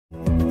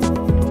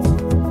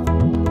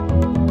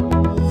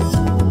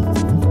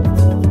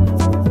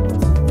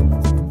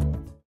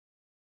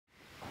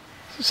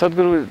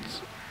Sadhguru,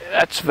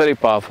 that's very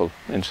powerful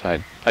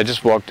inside. I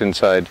just walked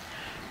inside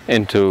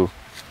into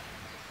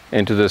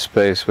this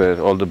space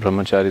where all the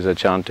brahmacharis are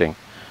chanting.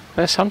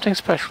 There's something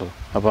special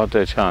about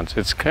their chants.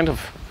 It kind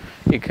of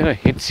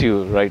hits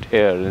you right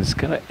here. It's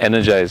kind of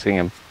energizing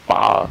and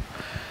power.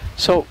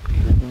 So,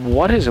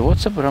 what is it?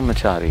 What's a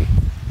brahmachari?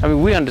 I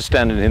mean, we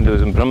understand in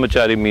Hinduism,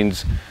 brahmachari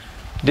means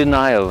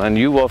denial, and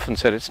you often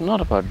said it's not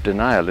about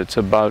denial, it's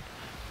about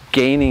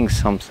gaining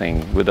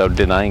something without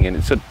denying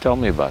it. So tell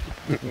me about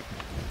it.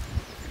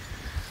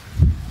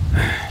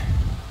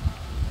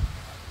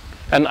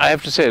 And I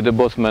have to say, they're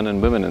both men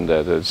and women in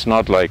there. It's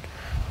not like,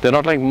 they're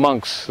not like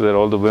monks, that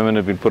all the women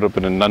have been put up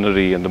in a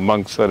nunnery and the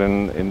monks are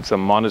in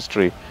some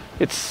monastery.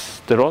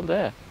 They're all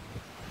there.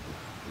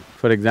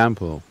 For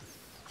example,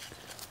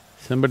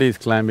 somebody is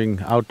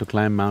out to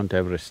climb Mount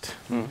Everest,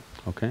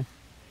 okay?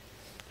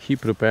 He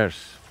prepares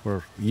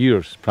for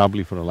years,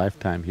 probably for a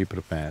lifetime he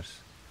prepares.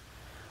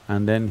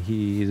 And then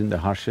he is in the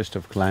harshest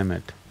of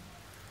climate,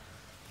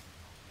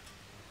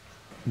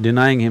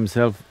 denying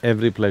himself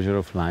every pleasure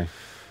of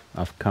life,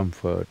 of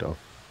comfort, of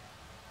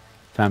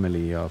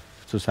family, of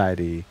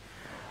society,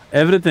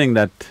 everything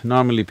that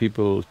normally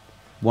people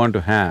want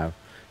to have,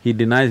 he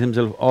denies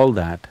himself all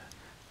that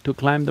to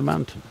climb the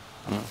mountain.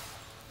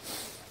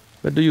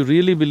 But do you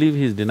really believe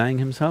he is denying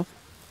himself?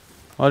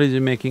 Or is he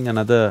making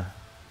another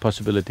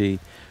possibility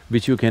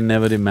which you can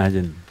never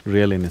imagine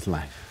real in his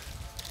life?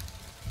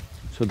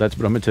 So that's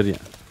brahmacharya.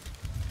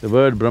 The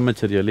word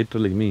brahmacharya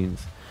literally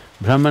means,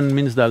 Brahman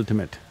means the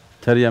ultimate,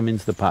 charya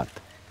means the path.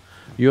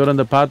 You are on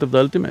the path of the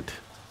ultimate.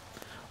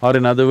 Or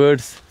in other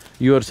words,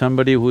 you are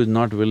somebody who is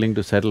not willing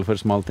to settle for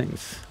small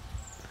things.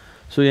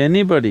 So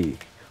anybody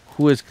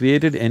who has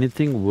created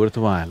anything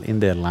worthwhile in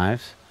their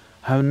lives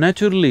have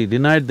naturally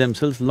denied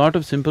themselves lot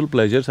of simple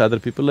pleasures other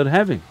people are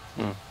having.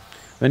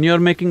 When you're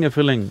making a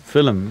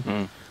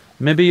film,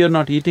 maybe you're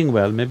not eating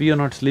well, maybe you're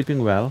not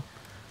sleeping well.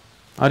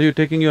 Are you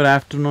taking your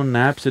afternoon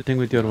nap, sitting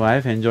with your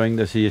wife, enjoying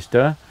the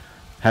siesta,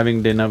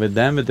 having dinner with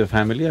them, with your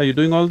family? Are you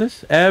doing all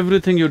this?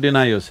 Everything you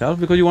deny yourself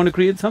because you want to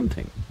create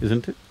something,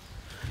 isn't it?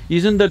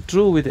 Isn't that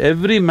true with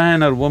every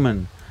man or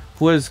woman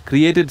who has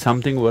created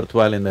something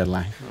worthwhile in their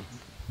life?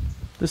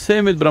 The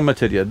same with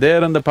brahmacharya, they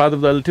are on the path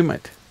of the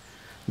ultimate.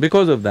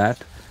 Because of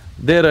that,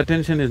 their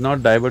attention is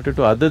not diverted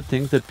to other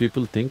things that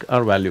people think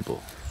are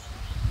valuable.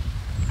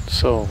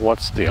 So,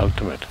 what's the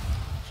ultimate?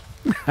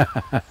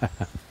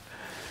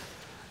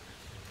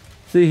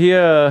 See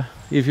here,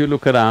 if you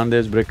look around,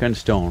 there's brick and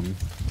stone,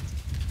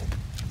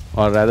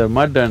 or rather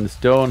mud and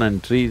stone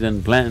and trees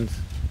and plants.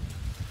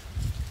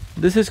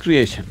 This is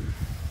creation.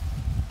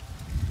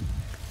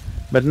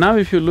 But now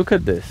if you look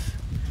at this,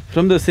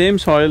 from the same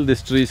soil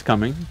this tree is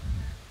coming,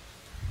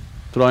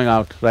 throwing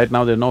out… right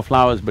now there are no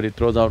flowers, but it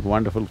throws out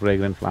wonderful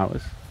fragrant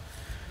flowers.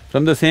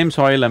 From the same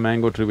soil a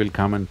mango tree will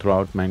come and throw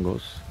out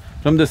mangoes.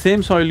 From the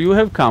same soil you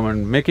have come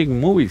and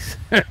making movies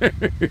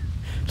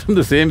From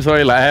the same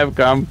soil I have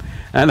come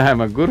and I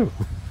am a guru.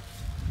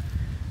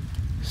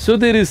 So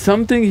there is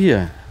something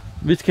here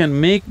which can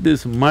make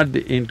this mud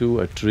into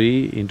a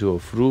tree, into a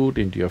fruit,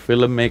 into a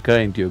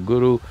filmmaker, into a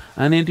guru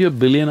and into a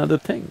billion other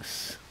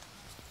things.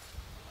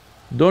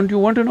 Don't you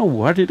want to know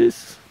what it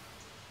is?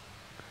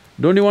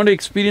 Don't you want to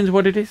experience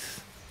what it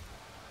is?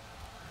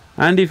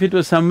 And if it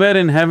was somewhere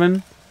in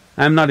heaven,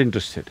 I'm not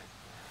interested.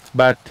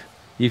 But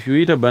if you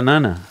eat a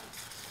banana,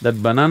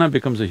 that banana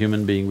becomes a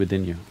human being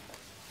within you.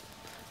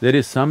 There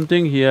is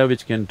something here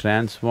which can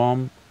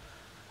transform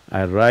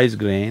a rice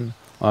grain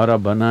or a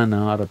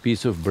banana or a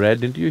piece of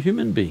bread into a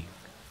human being.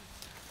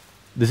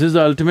 This is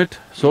the ultimate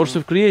source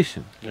of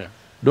creation.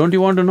 Don't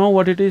you want to know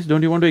what it is?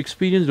 Don't you want to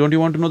experience? Don't you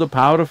want to know the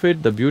power of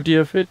it, the beauty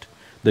of it,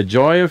 the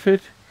joy of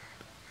it?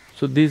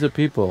 So these are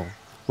people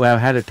who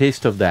have had a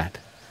taste of that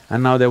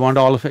and now they want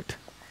all of it.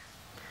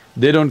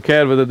 They don't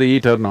care whether they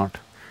eat or not.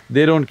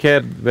 They don't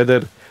care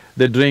whether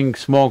they drink,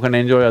 smoke and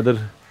enjoy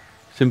other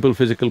simple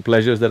physical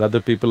pleasures that other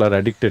people are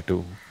addicted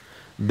to.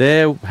 They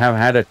have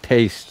had a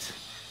taste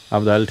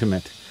of the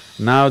ultimate.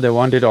 Now they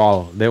want it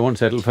all, they won't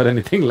settle for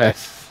anything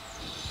less.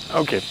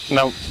 Okay,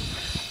 now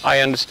I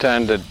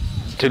understand that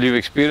till you've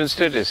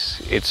experienced it,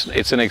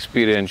 it's an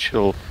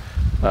experiential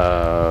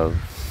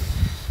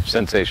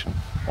sensation,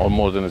 or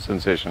more than a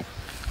sensation.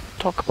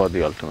 Talk about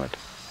the ultimate.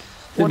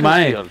 What is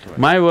the ultimate?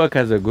 My work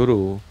as a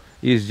guru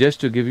is just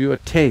to give you a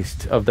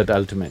taste of that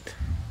ultimate,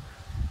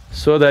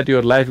 so that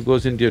your life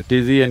goes into your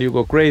tizzy and you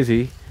go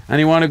crazy and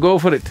you want to go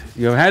for it.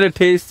 You've had a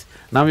taste,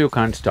 now you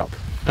can't stop.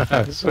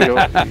 So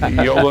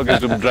your work is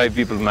to drive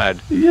people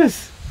mad?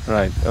 Yes.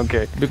 Right,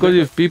 okay. Because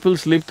if people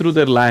slip through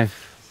their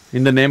life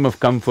in the name of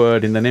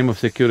comfort, in the name of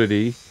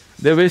security,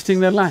 they're wasting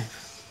their life.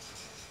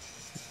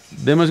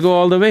 They must go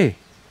all the way.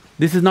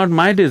 This is not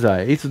my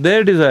desire, it's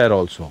their desire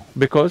also,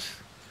 because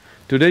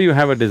today you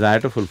have a desire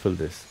to fulfill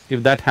this.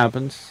 If that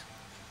happens,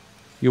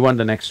 you want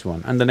the next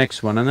one and the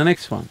next one and the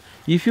next one.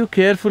 If you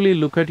carefully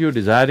look at your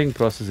desiring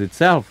process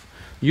itself,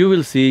 you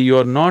will see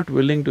you're not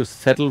willing to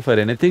settle for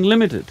anything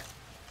limited,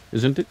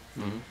 isn't it?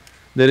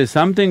 There is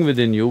something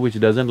within you which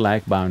doesn't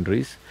like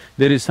boundaries,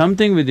 there is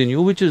something within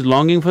you which is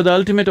longing for the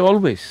ultimate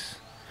always.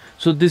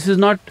 So this is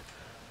not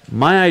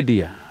my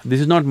idea, this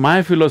is not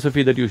my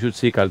philosophy that you should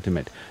seek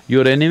ultimate.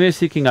 You're anyway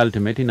seeking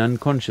ultimate in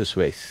unconscious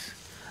ways.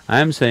 I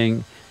am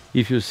saying,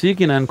 if you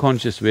seek in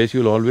unconscious ways,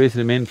 you'll always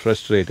remain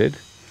frustrated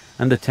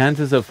and the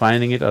chances of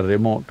finding it are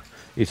remote.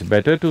 It's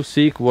better to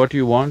seek what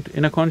you want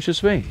in a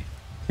conscious way,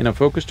 in a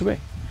focused way.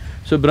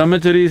 So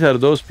brahmacharis are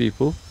those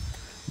people,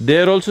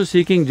 they're also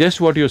seeking just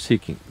what you're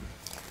seeking,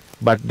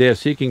 but they're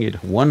seeking it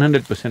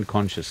 100%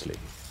 consciously.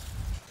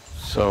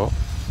 So,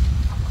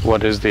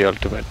 what is the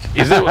ultimate?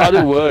 Is there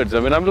other words? I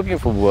mean, I'm looking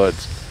for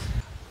words.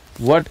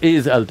 What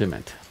is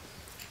ultimate?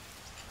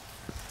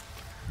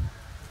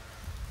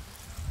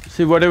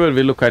 See, whatever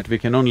we look at, we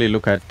can only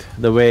look at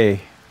the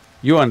way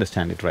you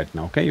understand it right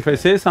now, okay? If I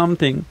say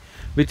something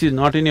which is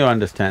not in your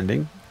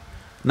understanding,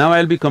 now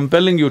I'll be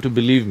compelling you to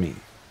believe me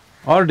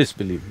or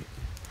disbelieve me.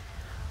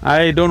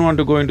 I don't want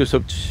to go into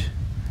such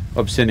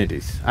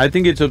obscenities. I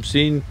think it's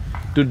obscene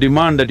to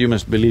demand that you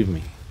must believe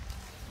me.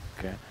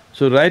 Okay.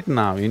 So right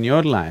now in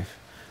your life,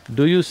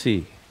 do you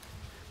see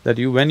that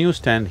when you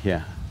stand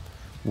here,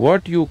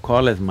 what you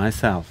call as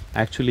myself,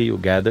 actually you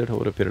gathered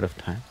over a period of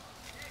time?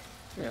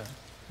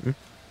 Yeah.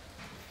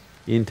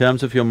 In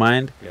terms of your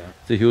mind, Yeah.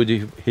 it's a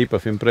huge heap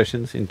of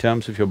impressions. In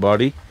terms of your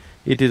body,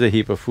 it is a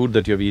heap of food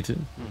that you've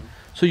eaten.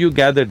 So you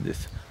gathered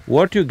this.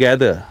 What you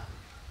gather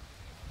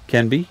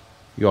can be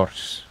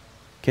yours.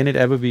 Can it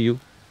ever be you?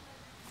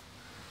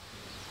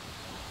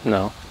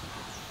 No.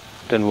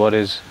 Then what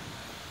is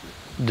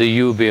the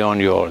you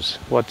beyond yours?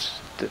 What's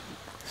the…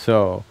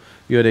 So,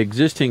 you're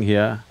existing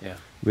here Yeah.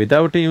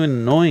 without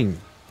even knowing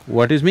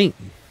what is me.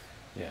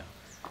 Yeah.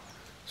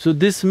 So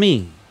this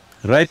me,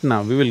 right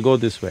now we will go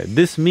this way,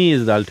 this me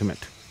is the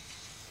ultimate.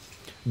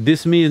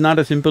 This me is not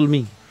a simple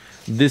me.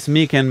 This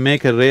me can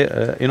make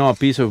a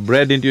piece of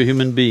bread into a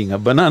human being, a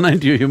banana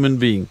into a human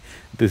being.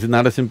 This is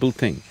not a simple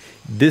thing.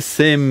 This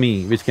same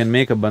me which can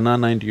make a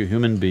banana into a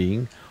human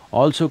being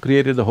also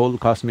created the whole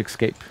cosmic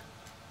scape.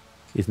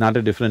 It's not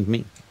a different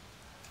me.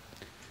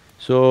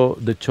 So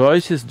the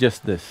choice is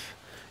just this,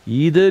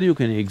 either you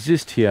can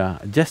exist here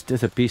just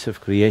as a piece of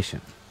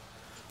creation,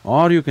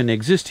 or you can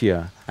exist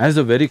here as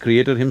the very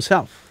creator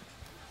himself.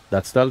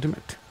 That's the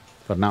ultimate,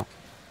 for now.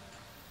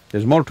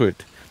 There's more to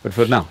it, but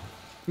for now.